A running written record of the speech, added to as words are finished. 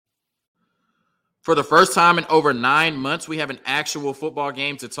For the first time in over 9 months, we have an actual football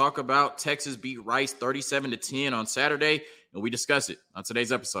game to talk about. Texas beat Rice 37-10 on Saturday, and we discuss it on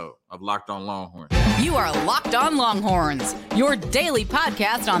today's episode of Locked On Longhorns. You are Locked On Longhorns, your daily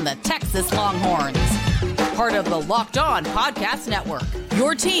podcast on the Texas Longhorns. Part of the Locked On Podcast Network,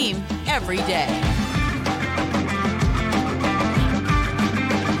 your team every day.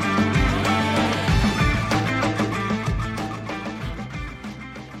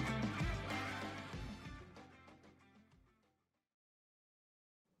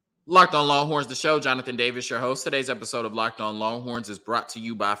 Locked On Longhorns, the show. Jonathan Davis, your host. Today's episode of Locked On Longhorns is brought to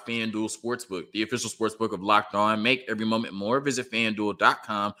you by FanDuel Sportsbook, the official sportsbook of Locked On. Make every moment more. Visit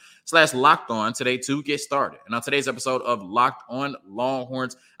FanDuel.com/Locked On today to get started. And on today's episode of Locked On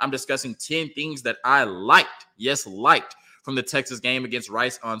Longhorns, I'm discussing 10 things that I liked, from the Texas game against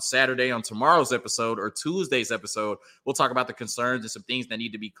Rice on Saturday. On tomorrow's episode, or Tuesday's episode, we'll talk about the concerns and some things that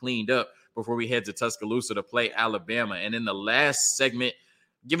need to be cleaned up before we head to Tuscaloosa to play Alabama. And in the last segment,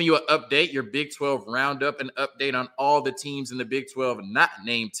 giving you an update, your Big 12 roundup, an update on all the teams in the Big 12 not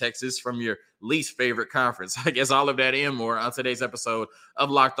named Texas from your least favorite conference. I guess all of that and more on today's episode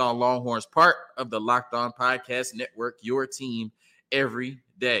of Locked On Longhorns, part of the Locked On Podcast Network, your team every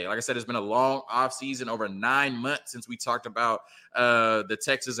day. Like I said, it's been a long offseason, over 9 months since we talked about the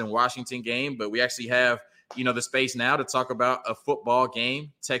Texas and Washington game, but we actually have the space now to talk about a football game.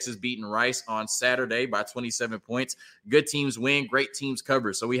 Texas beating Rice on Saturday by 27 points. Good teams win, great teams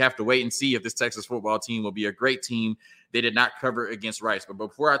cover. So we have to wait and see if this Texas football team will be a great team. They did not cover against Rice. But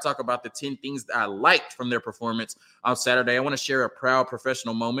before I talk about the 10 things that I liked from their performance on Saturday, I want to share a proud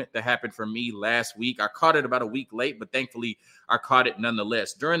professional moment that happened for me last week. I caught it about a week late, but thankfully I caught it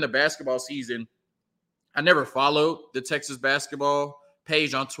nonetheless. During the basketball season, I never followed the Texas basketball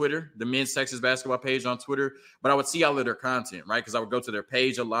page on Twitter, the men's Texas basketball page on Twitter, but I would see all of their content, right? Because I would go to their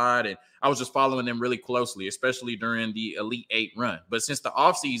page a lot, and I was just following them really closely, especially during the Elite Eight run. But since the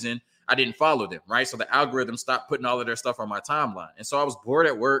offseason, I didn't follow them, right? So the algorithm stopped putting all of their stuff on my timeline. And so I was bored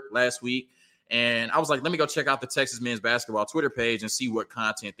at work last week, and I was like, let me go check out the Texas men's basketball Twitter page and see what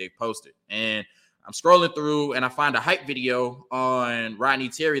content they posted. And I'm scrolling through, and I find a hype video on Rodney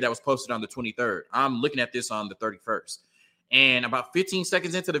Terry that was posted on the 23rd. I'm looking at this on the 31st. And about 15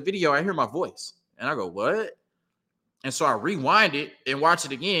 seconds into the video, I hear my voice. And I go, what? And so I rewind it and watch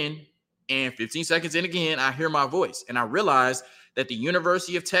it again. And 15 seconds in again, I hear my voice. And I realized that the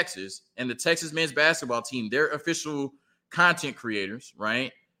University of Texas and the Texas men's basketball team, their official content creators,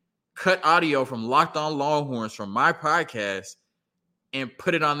 right, cut audio from Locked On Longhorns from my podcast and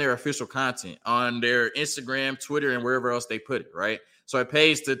put it on their official content on their Instagram, Twitter, and wherever else they put it, right? So it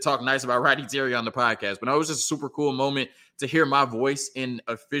pays to talk nice about Rodney Terry on the podcast. But it was just a super cool moment to hear my voice in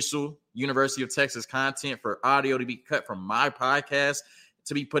official University of Texas content, for audio to be cut from my podcast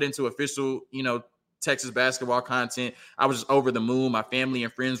to be put into official, Texas basketball content. I was just over the moon. My family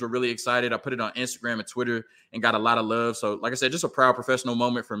and friends were really excited. I put it on Instagram and Twitter and got a lot of love. So like I said, just a proud professional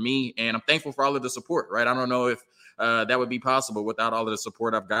moment for me. And I'm thankful for all of the support, right? I don't know if that would be possible without all of the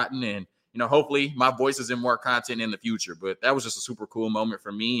support I've gotten. And hopefully my voice is in more content in the future. But that was just a super cool moment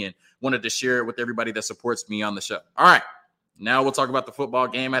for me, and wanted to share it with everybody that supports me on the show. All right, now we'll talk about the football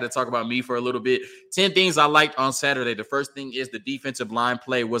game. I had to talk about me for a little bit. 10 things I liked on Saturday. The first thing is the defensive line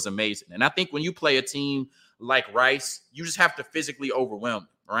play was amazing. And I think when you play a team like Rice, you just have to physically overwhelm them,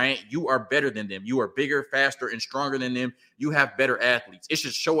 right? You are better than them. You are bigger, faster, and stronger than them. You have better athletes. It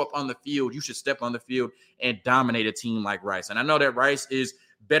should show up on the field. You should step on the field and dominate a team like Rice. And I know that Rice is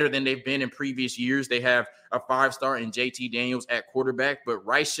better than they've been in previous years. They have a 5-star in JT Daniels at quarterback, but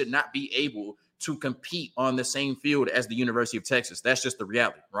Rice should not be able to compete on the same field as the University of Texas. That's just the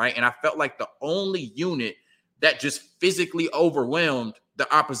reality, right? And I felt like the only unit that just physically overwhelmed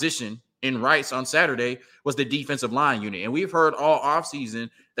the opposition in Rice on Saturday was the defensive line unit. And we've heard all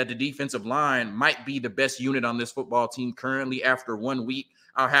offseason that the defensive line might be the best unit on this football team currently. After 1 week,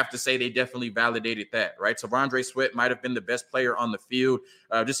 I'll have to say they definitely validated that, right? So Tavondre Sweat might have been the best player on the field.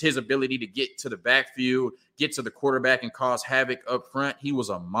 Just his ability to get to the backfield, get to the quarterback, and cause havoc up front. He was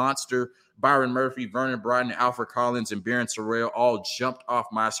a monster. Byron Murphy, Vernon Broughton, Alfred Collins, and Barron Terrell all jumped off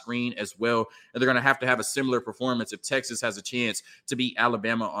my screen as well. And they're going to have a similar performance if Texas has a chance to beat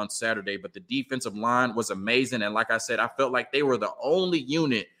Alabama on Saturday. But the defensive line was amazing. And like I said, I felt like they were the only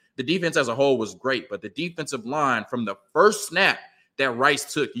unit. The defense as a whole was great, but the defensive line, from the first snap that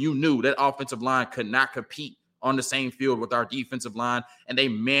Rice took, you knew that offensive line could not compete on the same field with our defensive line, and they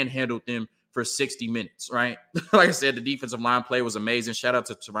manhandled them for 60 minutes, right? Like I said, the defensive line play was amazing. Shout out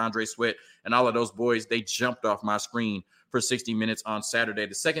to Tavondre Sweat and all of those boys. They jumped off my screen for 60 minutes on Saturday.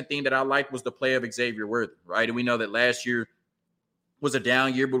 The second thing that I liked was the play of Xavier Worthy, right? And we know that last year was a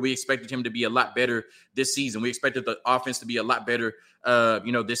down year, but we expected him to be a lot better this season. We expected the offense to be a lot better,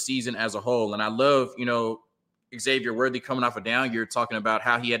 this season as a whole. And I love, Xavier Worthy coming off a down year talking about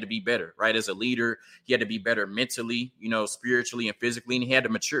how he had to be better, right? As a leader, he had to be better mentally, spiritually and physically, and he had to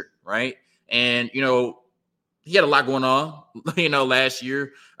mature, right? And, he had a lot going on, last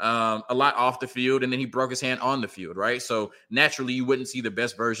year, a lot off the field, and then he broke his hand on the field, right? So naturally, you wouldn't see the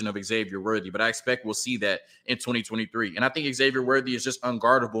best version of Xavier Worthy, but I expect we'll see that in 2023. And I think Xavier Worthy is just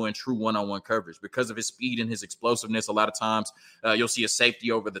unguardable in true one-on-one coverage because of his speed and his explosiveness. A lot of times, you'll see a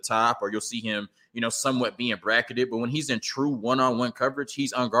safety over the top, or you'll see him, somewhat being bracketed. But when he's in true one-on-one coverage,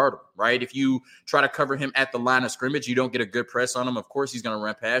 he's unguardable, right? If you try to cover him at the line of scrimmage, you don't get a good press on him. Of course, he's going to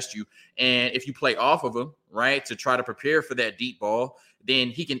run past you. And if you play off of him, right, to try to prepare for that deep ball, then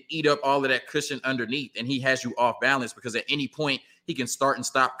he can eat up all of that cushion underneath, and he has you off balance because at any point he can start and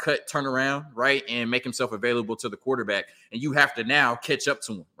stop, cut, turn around, right, and make himself available to the quarterback. And you have to now catch up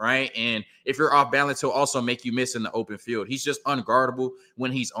to him, right? And if you're off balance, he'll also make you miss in the open field. He's just unguardable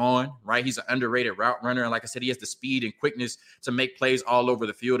when he's on, right? He's an underrated route runner. And like I said, he has the speed and quickness to make plays all over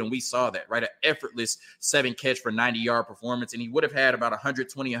the field. And we saw that, right? An effortless 7-catch for 90-yard performance. And he would have had about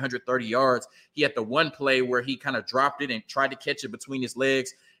 120, 130 yards. He had the one play where he kind of dropped it and tried to catch it between his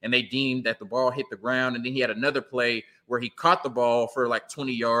legs, and they deemed that the ball hit the ground. And then he had another play where he caught the ball for like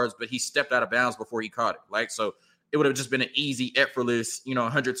 20 yards, but he stepped out of bounds before he caught it. Like, so it would have just been an easy, effortless,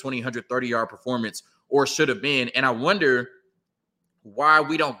 120, 130-yard performance, or should have been. And I wonder why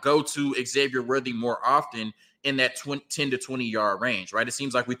we don't go to Xavier Worthy more often in that 10 to 20-yard range, right? It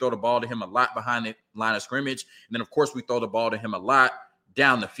seems like we throw the ball to him a lot behind the line of scrimmage. And then, of course, we throw the ball to him a lot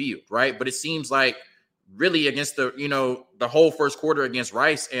down the field, right? But it seems like really against the whole first quarter against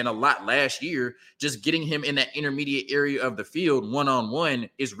Rice and a lot last year, just getting him in that intermediate area of the field one-on-one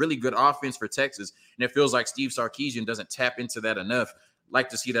is really good offense for Texas. And it feels like Steve Sarkisian doesn't tap into that enough. Like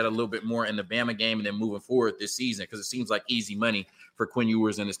to see that a little bit more in the Bama game and then moving forward this season, because it seems like easy money for Quinn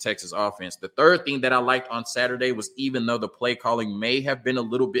Ewers and his Texas offense. The third thing that I liked on Saturday was, even though the play calling may have been a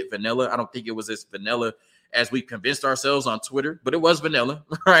little bit vanilla, I don't think it was as vanilla as we convinced ourselves on Twitter, but it was vanilla,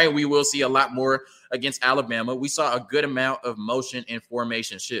 right? We will see a lot more against Alabama. We saw a good amount of motion and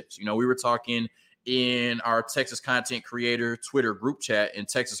formation shifts. We were talking in our Texas content creator Twitter group chat, and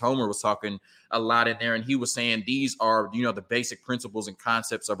Texas Homer was talking a lot in there, and he was saying these are, the basic principles and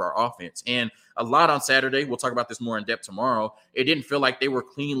concepts of our offense. And a lot on Saturday, we'll talk about this more in depth tomorrow, it didn't feel like they were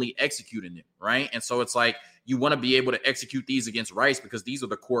cleanly executing it, right? And so it's like, you want to be able to execute these against Rice because these are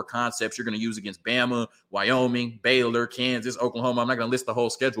the core concepts you're going to use against Bama, Wyoming, Baylor, Kansas, Oklahoma. I'm not going to list the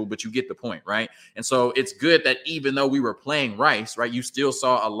whole schedule, but you get the point, right? And so it's good that even though we were playing Rice, right, you still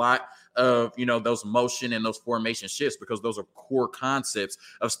saw a lot of, those motion and those formation shifts, because those are core concepts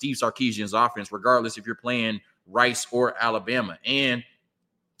of Steve Sarkisian's offense, regardless if you're playing Rice or Alabama. And,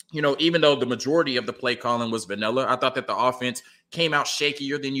 even though the majority of the play calling was vanilla, I thought that the offense came out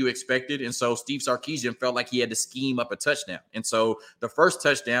shakier than you expected. And so Steve Sarkisian felt like he had to scheme up a touchdown. And so the first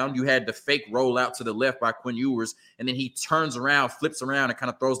touchdown, you had the fake roll out to the left by Quinn Ewers, and then he turns around, flips around, and kind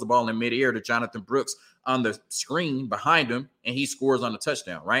of throws the ball in midair to Jonathan Brooks on the screen behind him, and he scores on the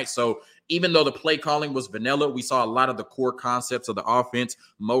touchdown, right? So even though the play calling was vanilla, we saw a lot of the core concepts of the offense,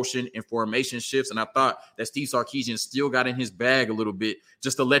 motion and formation shifts. And I thought that Steve Sarkisian still got in his bag a little bit,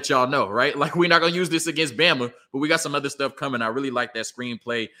 just to let y'all know, right? Like, we're not going to use this against Bama, but we got some other stuff coming. I really like that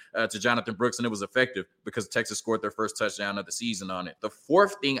screenplay to Jonathan Brooks, and it was effective because Texas scored their first touchdown of the season on it. The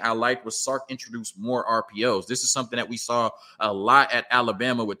fourth thing I liked was Sark introduced more RPOs. This is something that we saw a lot at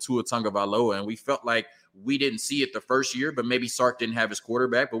Alabama with Tua Tagovailoa, and we felt like we didn't see it the first year, but maybe Sark didn't have his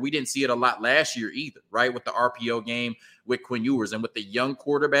quarterback, but we didn't see it a lot last year either, right? With the RPO game with Quinn Ewers, and with the young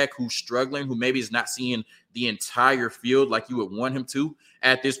quarterback who's struggling, who maybe is not seeing the entire field like you would want him to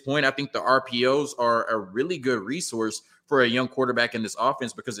at this point. I think the RPOs are a really good resource for a young quarterback in this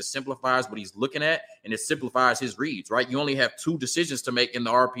offense, because it simplifies what he's looking at and it simplifies his reads, right? You only have two decisions to make in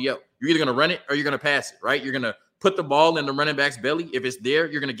the RPO. You're either going to run it or you're going to pass it, right? You're going to put the ball in the running back's belly. If it's there,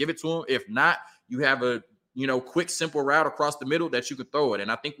 you're going to give it to him. If not, you have a quick, simple route across the middle that you could throw it. And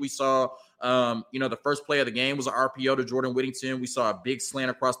I think we saw, the first play of the game was an RPO to Jordan Whittington. We saw a big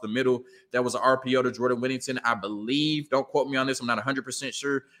slant across the middle that was an RPO to Jordan Whittington. I believe, don't quote me on this, I'm not 100%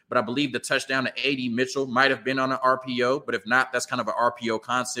 sure, but I believe the touchdown to A.D. Mitchell might have been on an RPO. But if not, that's kind of an RPO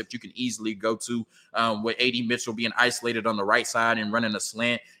concept you can easily go to, with A.D. Mitchell being isolated on the right side and running a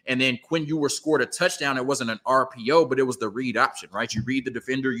slant. And then Quinn Ewers scored a touchdown. It wasn't an RPO, but it was the read option, right? You read the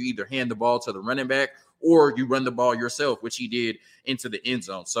defender, you either hand the ball to the running back or you run the ball yourself, which he did into the end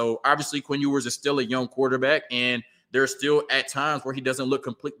zone. So obviously Quinn Ewers is still a young quarterback, and there's still at times where he doesn't look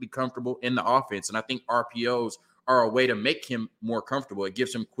completely comfortable in the offense. And I think RPOs are a way to make him more comfortable. It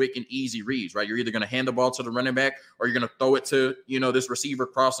gives him quick and easy reads, right? You're either going to hand the ball to the running back or you're going to throw it to, this receiver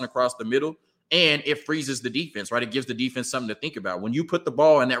crossing across the middle. And it freezes the defense, right? It gives the defense something to think about. When you put the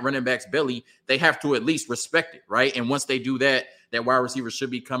ball in that running back's belly, they have to at least respect it, right? And once they do that, that wide receiver should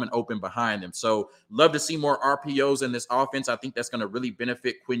be coming open behind them. So love to see more RPOs in this offense. I think that's going to really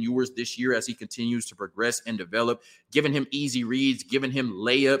benefit Quinn Ewers this year as he continues to progress and develop, giving him easy reads, giving him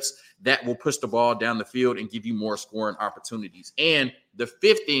layups that will push the ball down the field and give you more scoring opportunities. And the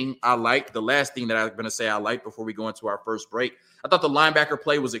fifth thing I like, the last thing that I'm going to say I like before we go into our first break, I thought the linebacker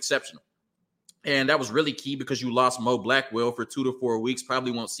play was exceptional. And that was really key because you lost Mo Blackwell for 2 to 4 weeks.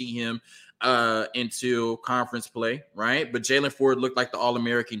 Probably won't see him until conference play, right? But Jalen Ford looked like the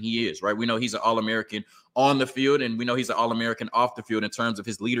All-American he is, right? We know he's an All-American on the field, and we know he's an All-American off the field in terms of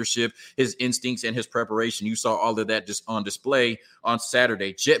his leadership, his instincts, and his preparation. You saw all of that just on display on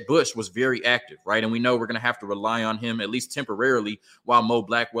Saturday. Jet Bush was very active, right? And we know we're going to have to rely on him at least temporarily while Mo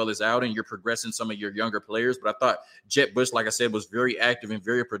Blackwell is out and you're progressing some of your younger players. But I thought Jet Bush, like I said, was very active and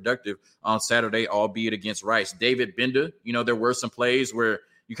very productive on Saturday, albeit against Rice. David Benda, there were some plays where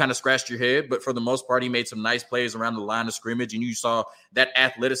you kind of scratched your head, but for the most part, he made some nice plays around the line of scrimmage, and you saw that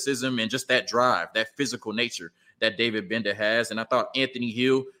athleticism and just that drive, that physical nature that David Benda has. And I thought Anthony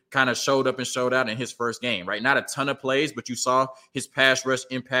Hill kind of showed up and showed out in his first game, right? Not a ton of plays, but you saw his pass rush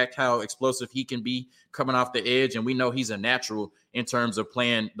impact, how explosive he can be coming off the edge. And we know he's a natural in terms of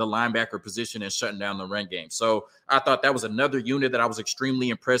playing the linebacker position and shutting down the run game. So I thought that was another unit that I was extremely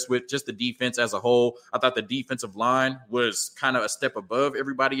impressed with, just the defense as a whole. I thought the defensive line was kind of a step above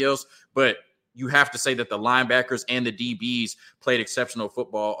everybody else, but you have to say that the linebackers and the DBs played exceptional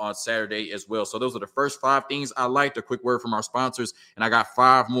football on Saturday as well. So those are the first 5 things I liked. A quick word from our sponsors, and I got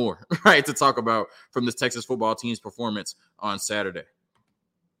 5 more, right, to talk about from this Texas football team's performance on Saturday.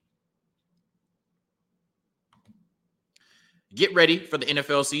 Get ready for the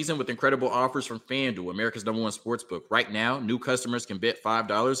NFL season with incredible offers from FanDuel, America's #1 sportsbook. Right now, new customers can bet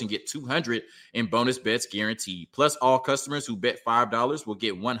 $5 and get $200 in bonus bets guaranteed. Plus, all customers who bet $5 will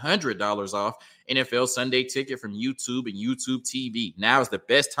get $100 off NFL Sunday Ticket from YouTube and YouTube TV. Now is the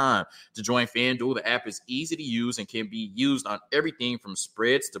best time to join FanDuel. The app is easy to use and can be used on everything from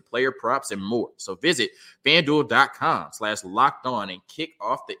spreads to player props and more. So visit FanDuel.com/lockedon and kick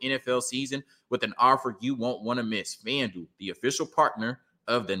off the NFL season with an offer you won't want to miss. FanDuel, the official partner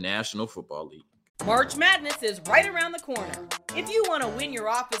of the National Football League. March Madness is right around the corner. If you want to win your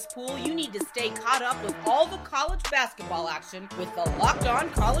office pool, you need to stay caught up with all the college basketball action with the Locked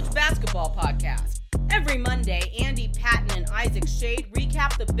On College Basketball Podcast. Every Monday, Andy Patton and Isaac Shade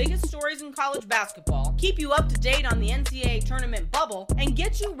recap the biggest stories in college basketball, keep you up to date on the NCAA tournament bubble, and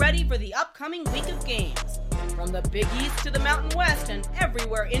get you ready for the upcoming week of games. From the Big East to the Mountain West and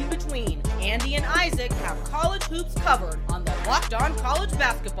everywhere in between, Andy and Isaac have college hoops covered on the Locked On College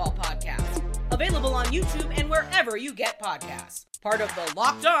Basketball Podcast. Available on YouTube and wherever you get podcasts. Part of the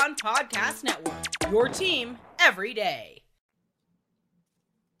Locked On Podcast Network. Your team every day.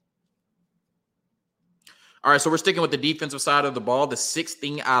 All right, so we're sticking with the defensive side of the ball. The 6th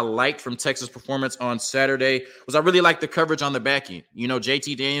thing I liked from Texas' performance on Saturday was I really liked the coverage on the back end.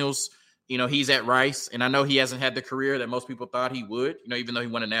 JT Daniels, he's at Rice, and I know he hasn't had the career that most people thought he would. Even though he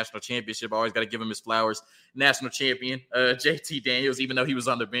won a national championship, I always got to give him his flowers. National champion, JT Daniels, even though he was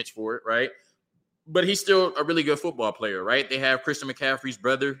on the bench for it, right? But he's still a really good football player, right? They have Christian McCaffrey's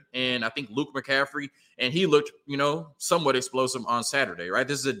brother, and I think Luke McCaffrey, and he looked, somewhat explosive on Saturday, right?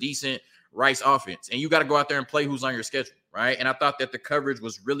 This is a decent Rice offense, and you got to go out there and play who's on your schedule, right? And I thought that the coverage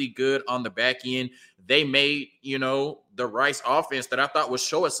was really good on the back end. They made, the Rice offense that I thought would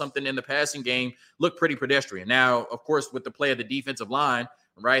show us something in the passing game look pretty pedestrian. Now, of course, with the play of the defensive line,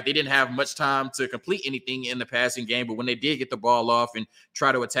 right, they didn't have much time to complete anything in the passing game, but when they did get the ball off and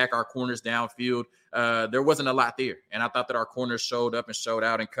try to attack our corners downfield, there wasn't a lot there. And I thought that our corners showed up and showed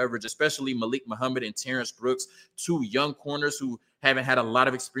out in coverage, especially Malik Muhammad and Terrence Brooks, 2 young corners who haven't had a lot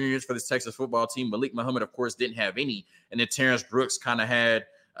of experience for this Texas football team. Malik Muhammad, of course, didn't have any. And then Terrence Brooks kind of had,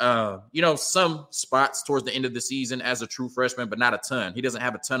 some spots towards the end of the season as a true freshman, but not a ton. He doesn't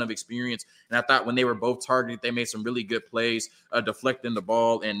have a ton of experience. And I thought when they were both targeted, they made some really good plays, deflecting the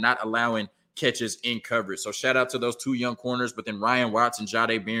ball and not allowing catches in coverage. So shout out to those 2 young corners, but then Ryan Watts and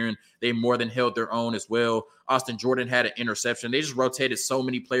Jahdae Barron, they more than held their own as well. Austin Jordan had an interception. They just rotated so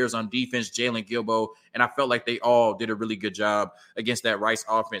many players on defense, Jalen Gilbo, and I felt like they all did a really good job against that Rice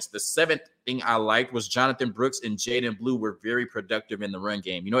offense. The 7th thing I liked was Jonathan Brooks and Jaden Blue were very productive in the run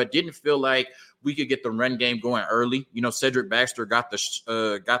game. It didn't feel like we could get the run game going early. Cedric Baxter got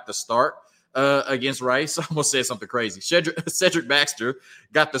the start. against Rice. I almost said something crazy. Cedric Baxter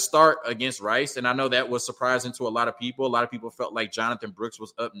got the start against Rice, and I know that was surprising to a lot of people. A lot of people felt like Jonathan Brooks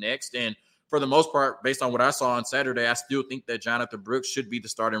was up next, and for the most part, based on what I saw on Saturday, I still think that Jonathan Brooks should be the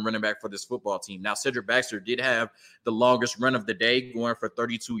starting running back for this football team. Now, Cedric Baxter did have the longest run of the day, going for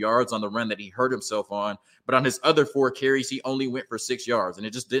 32 yards on the run that he hurt himself on. But on his other 4 carries, he only went for 6 yards. And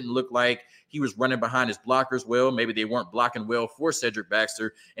it just didn't look like he was running behind his blockers well. Maybe they weren't blocking well for Cedric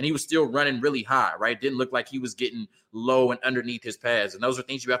Baxter. And he was still running really high, right? Didn't look like he was getting low and underneath his pads. And those are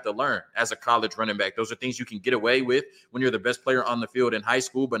things you have to learn as a college running back. Those are things you can get away with when you're the best player on the field in high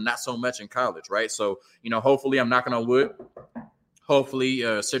school, but not so much in college, right? So, hopefully, I'm knocking on wood.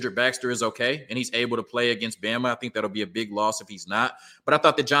 Hopefully, Cedric Baxter is okay and he's able to play against Bama. I think that'll be a big loss if he's not. But I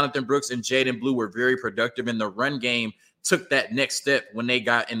thought that Jonathan Brooks and Jaden Blue were very productive in the run game. Took that next step when they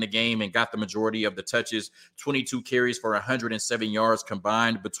got in the game and got the majority of the touches, 22 carries for 107 yards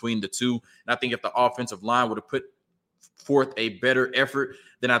combined between the two. And I think if the offensive line would have put forth a better effort,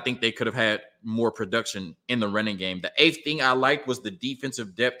 then I think they could have had more production in the running game. The 8th thing I liked was the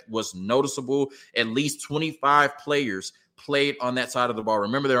defensive depth was noticeable. At least 25 players played on that side of the ball.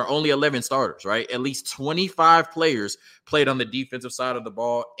 Remember, there are only 11 starters, right? At least 25 players played on the defensive side of the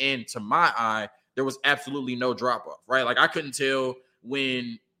ball. And to my eye, there was absolutely no drop-off, right? Like, I couldn't tell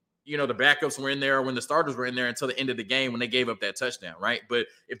when, the backups were in there or when the starters were in there until the end of the game when they gave up that touchdown, right? But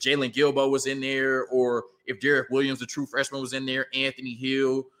if Jalen Gilbo was in there or if Derek Williams, the true freshman, was in there, Anthony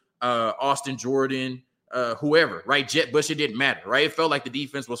Hill, Austin Jordan, whoever, right? Jet Bush, it didn't matter, right? It felt like the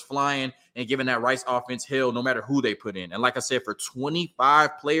defense was flying and giving that Rice offense hell no matter who they put in. And like I said, for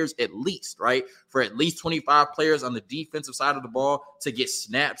 25 players at least, right? For at least 25 players on the defensive side of the ball to get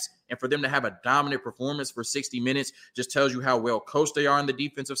snaps and for them to have a dominant performance for 60 minutes just tells you how well coached they are on the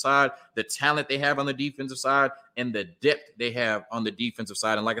defensive side, the talent they have on the defensive side, and the depth they have on the defensive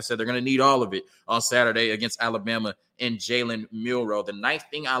side. And like I said, they're going to need all of it on Saturday against Alabama and Jalen Milroe. The 9th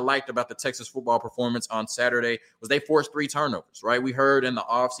thing I liked about the Texas football performance on Saturday was they forced 3 turnovers, right? We heard in the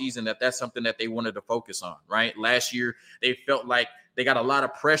offseason that that's something that they wanted to focus on, right? Last year, they felt like they got a lot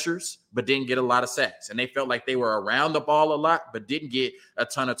of pressures, but didn't get a lot of sacks. And they felt like they were around the ball a lot, but didn't get a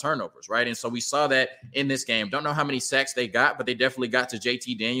ton of turnovers, right? And so we saw that in this game. Don't know how many sacks they got, but they definitely got to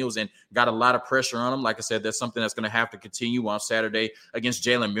JT Daniels and got a lot of pressure on him. Like I said, that's something that's going to have to continue on Saturday against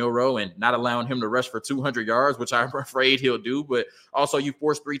Jalen Milroe and not allowing him to rush for 200 yards, which I'm afraid he'll do. But also you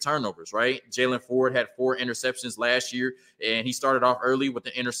forced 3 turnovers, right? Jalen Ford had 4 interceptions last year, and he started off early with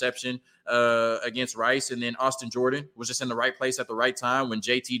the interception against Rice. And then Austin Jordan was just in the right place at the right time when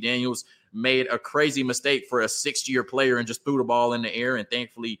JT Daniels made a crazy mistake for a 6th-year player and just threw the ball in the air. And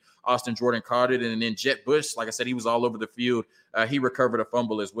thankfully, Austin Jordan caught it. And then Jet Bush, like I said, he was all over the field. He recovered a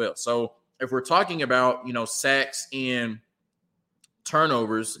fumble as well. So if we're talking about, sacks and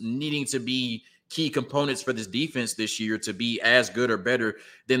turnovers needing to be key components for this defense this year to be as good or better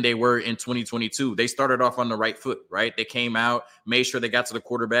than they were in 2022. They started off on the right foot, right? They came out, made sure they got to the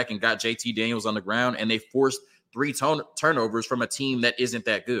quarterback and got JT Daniels on the ground, and they forced 3 turnovers from a team that isn't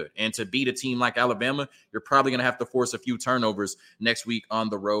that good. And to beat a team like Alabama, you're probably going to have to force a few turnovers next week on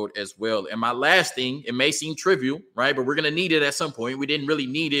the road as well. And my last thing, it may seem trivial, right? But we're going to need it at some point. We didn't really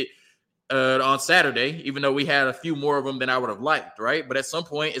need it on Saturday, even though we had a few more of them than I would have liked, right? But at some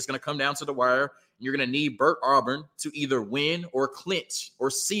point, it's going to come down to the wire. You're going to need Burt Auburn to either win or clinch or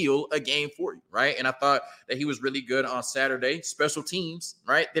seal a game for you, right? And I thought that he was really good on Saturday. Special teams,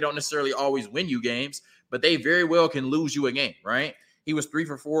 right? They don't necessarily always win you games, but they very well can lose you a game, right? He was 3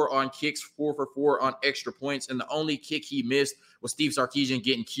 for 4 on kicks, 4 for 4 on extra points, and the only kick he missed was Steve Sarkisian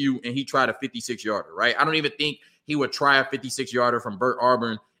getting Q, and he tried a 56-yarder, right? I don't even think he would try a 56-yarder from Burt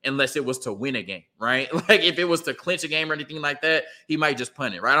Auburn unless it was to win a game, right? Like if it was to clinch a game or anything like that, he might just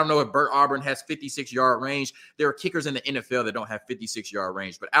punt it, right? I don't know if Burt Auburn has 56-yard range. There are kickers in the NFL that don't have 56-yard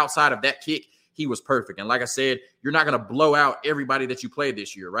range, but outside of that kick, he was perfect. And like I said, you're not going to blow out everybody that you played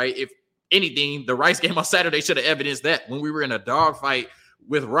this year, right? If anything, the Rice game on Saturday should have evidenced that when we were in a dogfight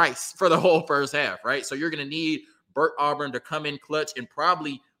with Rice for the whole first half, right? So you're going to need Burt Auburn to come in clutch and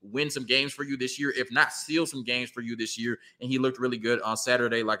probably win some games for you this year, if not steal some games for you this year. And he looked really good on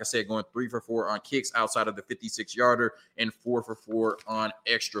Saturday. Like I said, going 3 for 4 on kicks outside of the 56-yarder and 4 for 4 on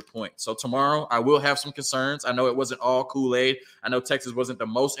extra points. So tomorrow I will have some concerns. I know it wasn't all Kool-Aid. I know Texas wasn't the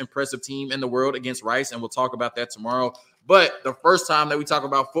most impressive team in the world against Rice, and we'll talk about that tomorrow. But the first time that we talk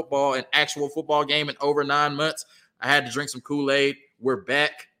about football, an actual football game in over 9 months, I had to drink some Kool-Aid. We're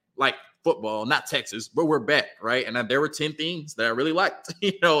back. Like football, not Texas, but we're back, right? And there were 10 things that I really liked,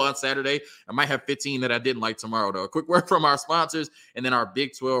 on Saturday. I might have 15 that I didn't like tomorrow, though. A quick word from our sponsors, and then our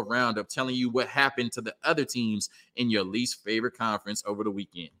Big 12 roundup telling you what happened to the other teams in your least favorite conference over the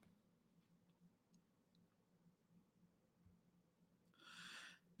weekend.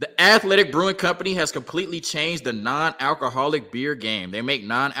 The Athletic Brewing Company has completely changed the non-alcoholic beer game. They make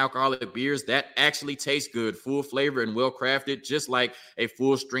non-alcoholic beers that actually taste good, full flavor and well-crafted, just like a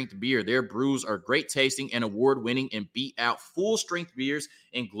full-strength beer. Their brews are great tasting and award-winning and beat out full-strength beers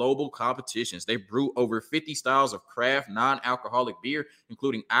in global competitions. They brew over 50 styles of craft non-alcoholic beer,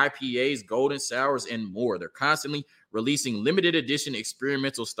 including IPAs, golden sours, and more. They're constantly releasing limited edition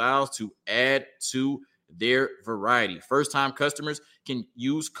experimental styles to add to their variety. First-time customers can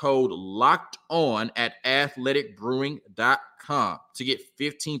use code locked on at athleticbrewing.com to get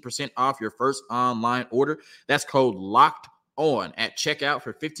 15% off your first online order. That's code locked on at checkout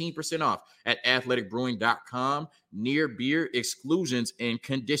for 15% off at athleticbrewing.com. Near beer exclusions and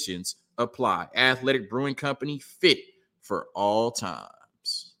conditions apply. Athletic Brewing Company, fit for all times.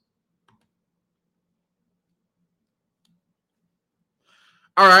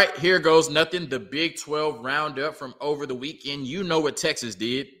 All right, here goes nothing. The Big 12 roundup from over the weekend. You know what Texas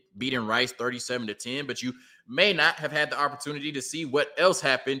did, beating Rice 37-10, but you may not have had the opportunity to see what else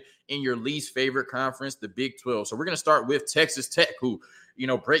happened in your least favorite conference, the Big 12. So we're going to start with Texas Tech, who,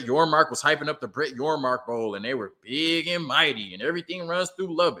 Brett Yormark was hyping up the Brett Yormark Bowl, and they were big and mighty, and everything runs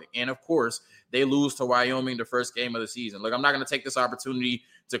through Lubbock. And, of course, they lose to Wyoming the first game of the season. Look, I'm not going to take this opportunity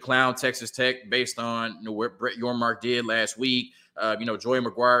to clown Texas Tech based on what Brett Yormark did last week. Joey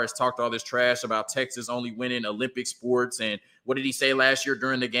McGuire has talked all this trash about Texas only winning Olympic sports. And what did he say last year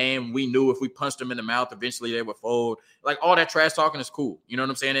during the game? We knew if we punched them in the mouth, eventually they would fold. Like, all that trash talking is cool. You know what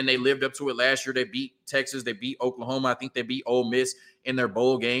I'm saying? And they lived up to it last year. They beat Texas. They beat Oklahoma. I think they beat Ole Miss in their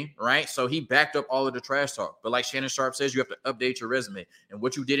bowl game, right? So he backed up all of the trash talk. But like Shannon Sharp says, you have to update your resume. And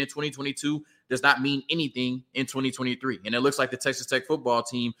what you did in 2022 does not mean anything in 2023. And it looks like the Texas Tech football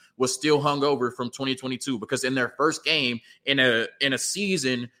team was still hungover from 2022 because in their first game in a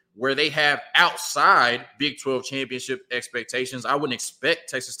season where they have outside Big 12 championship expectations, I wouldn't expect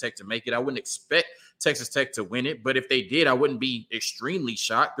Texas Tech to make it. I wouldn't expect Texas Tech to win it. But if they did, I wouldn't be extremely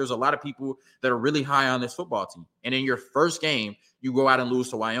shocked. There's a lot of people that are really high on this football team. And in your first game, you go out and lose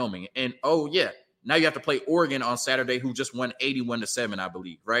to Wyoming. And, now you have to play Oregon on Saturday, who just won 81-7, I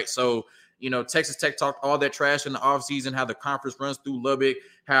believe, right? So, Texas Tech talked all that trash in the offseason, how the conference runs through Lubbock,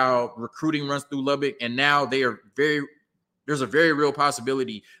 how recruiting runs through Lubbock, and now there's a very real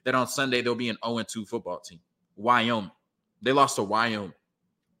possibility that on Sunday there'll be an 0-2 football team. Wyoming. They lost to Wyoming.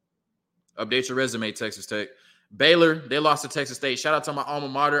 Update your resume, Texas Tech. Baylor, they lost to Texas State. Shout out to my alma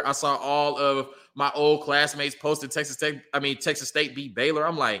mater. I saw all of my old classmates posted Texas State beat Baylor.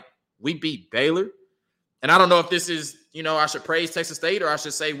 I'm like, we beat Baylor? And I don't know if this is, I should praise Texas State or I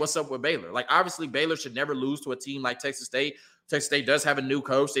should say, what's up with Baylor? Like, obviously, Baylor should never lose to a team like Texas State. Texas State does have a new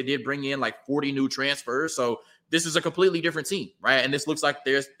coach. They did bring in like 40 new transfers. So this is a completely different team, right? And this looks like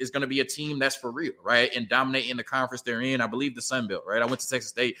there is going to be a team that's for real, right? And dominating the conference they're in. I believe the Sun Belt, right? I went to Texas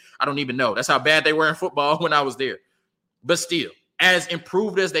State. I don't even know. That's how bad they were in football when I was there. But still, as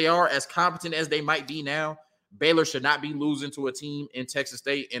improved as they are, as competent as they might be now, Baylor should not be losing to a team in Texas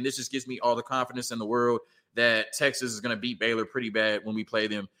State. And this just gives me all the confidence in the world that Texas is going to beat Baylor pretty bad when we play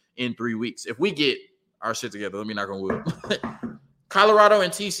them in 3 weeks. If we get our shit together, let me knock on wood. Colorado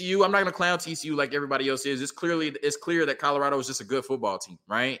and TCU, I'm not going to clown TCU like everybody else is. It's clear that Colorado is just a good football team,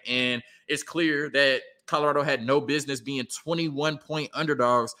 right? And it's clear that Colorado had no business being 21-point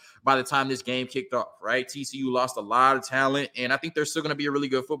underdogs by the time this game kicked off, right? TCU lost a lot of talent, and I think they're still going to be a really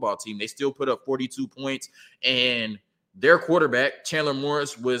good football team. They still put up 42 points, and their quarterback, Chandler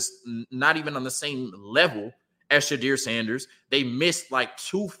Morris, was not even on the same level as Shadir Sanders. They missed like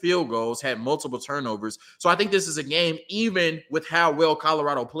 2 field goals, had multiple turnovers. So I think this is a game, even with how well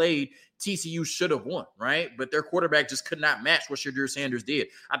Colorado played, TCU should have won, right? But their quarterback just could not match what Shadir Sanders did.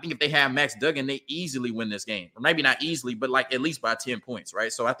 I think if they have Max Duggan, they easily win this game. Or maybe not easily, but like at least by 10 points,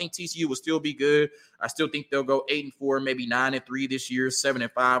 right? So I think TCU will still be good. I still think they'll go 8-4, maybe 9-3 this year,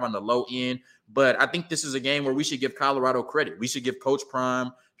 7-5 on the low end. But I think this is a game where we should give Colorado credit. We should give Coach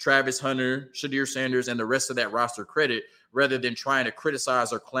Prime, Travis Hunter, Shadir Sanders, and the rest of that roster credit rather than trying to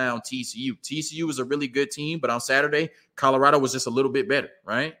criticize or clown TCU. TCU is a really good team, but on Saturday, Colorado was just a little bit better,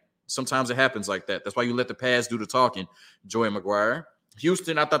 right? Sometimes it happens like that. That's why you let the pads do the talking, Joey McGuire.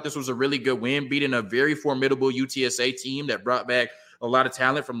 Houston, I thought this was a really good win, beating a very formidable UTSA team that brought back a lot of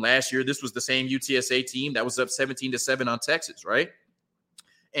talent from last year. This was the same UTSA team that was up 17-7 on Texas, right?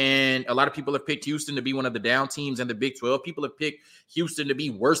 And a lot of people have picked Houston to be one of the down teams in the Big 12. People have picked Houston to be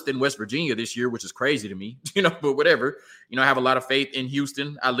worse than West Virginia this year, which is crazy to me, but whatever. I have a lot of faith in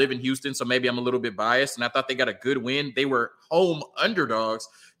Houston. I live in Houston, so maybe I'm a little bit biased. And I thought they got a good win. They were home underdogs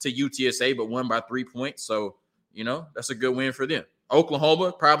to UTSA, but won by 3 points. So, that's a good win for them.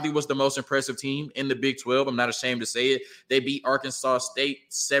 Oklahoma probably was the most impressive team in the Big 12. I'm not ashamed to say it. They beat Arkansas State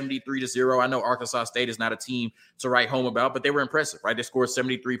 73-0. I know Arkansas State is not a team to write home about, but they were impressive, right? They scored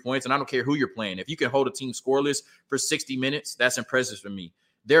 73 points, and I don't care who you're playing. If you can hold a team scoreless for 60 minutes, that's impressive for me.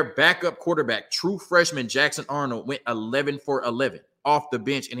 Their backup quarterback, true freshman Jackson Arnold, went 11 for 11 off the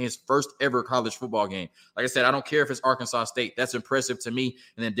bench in his first ever college football game. Like I said, I don't care if it's Arkansas State. That's impressive to me.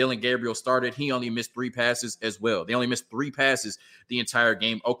 And then Dylan Gabriel started. He only missed 3 passes as well. They only missed 3 passes the entire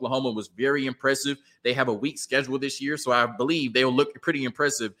game. Oklahoma was very impressive. They have a weak schedule this year, so I believe they'll look pretty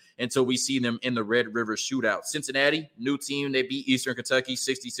impressive until we see them in the Red River Shootout. Cincinnati, new team. They beat Eastern Kentucky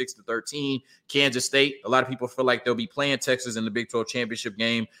 66-13. Kansas State, a lot of people feel like they'll be playing Texas in the Big 12 championship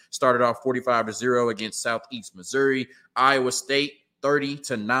game. Started off 45-0 against Southeast Missouri. Iowa State,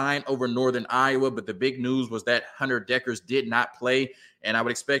 30-9 over Northern Iowa, but the big news was that Hunter Deckers did not play, and I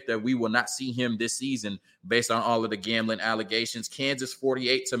would expect that we will not see him this season based on all of the gambling allegations. Kansas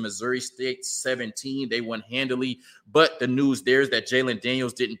 48 to Missouri State 17. They won handily, but the news there is that Jalen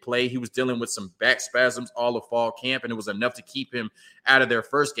Daniels didn't play. He was dealing with some back spasms all of fall camp, and it was enough to keep him out of their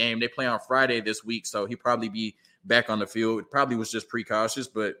first game. They play on Friday this week, so he'll probably be back on the field. It probably was just precautious,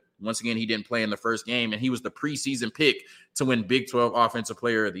 but once again, he didn't play in the first game, and he was the preseason pick to win Big 12 Offensive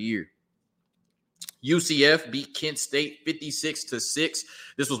Player of the Year. UCF beat Kent State 56-6.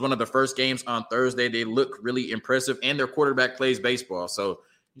 This was one of the first games on Thursday. They look really impressive, and their quarterback plays baseball. So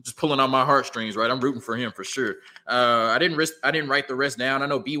you're just pulling on my heartstrings, right? I'm rooting for him for sure. I didn't write the rest down. I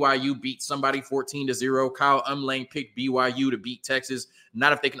know BYU beat somebody 14-0. Kyle Umlang picked BYU to beat Texas.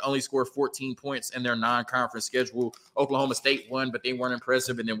 Not if they can only score 14 points in their non-conference schedule. Oklahoma State won, but they weren't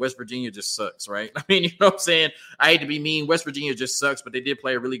impressive. And then West Virginia just sucks, right? I mean, you know what I'm saying? I hate to be mean. West Virginia just sucks, but they did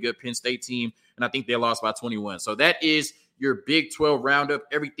play a really good Penn State team, and I think they lost by 21. So that is your Big 12 roundup,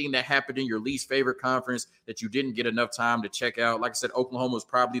 everything that happened in your least favorite conference that you didn't get enough time to check out. Like I said, Oklahoma was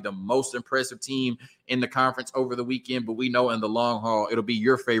probably the most impressive team in the conference over the weekend, but we know in the long haul, it'll be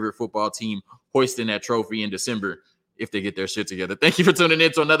your favorite football team hoisting that trophy in December if they get their shit together. Thank you for tuning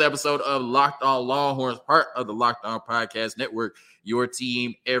in to another episode of Locked On Longhorns, part of the Locked On Podcast Network, your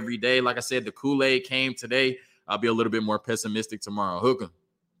team every day. Like I said, the Kool-Aid came today. I'll be a little bit more pessimistic tomorrow. Hook 'em.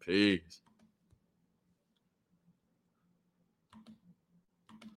 Peace.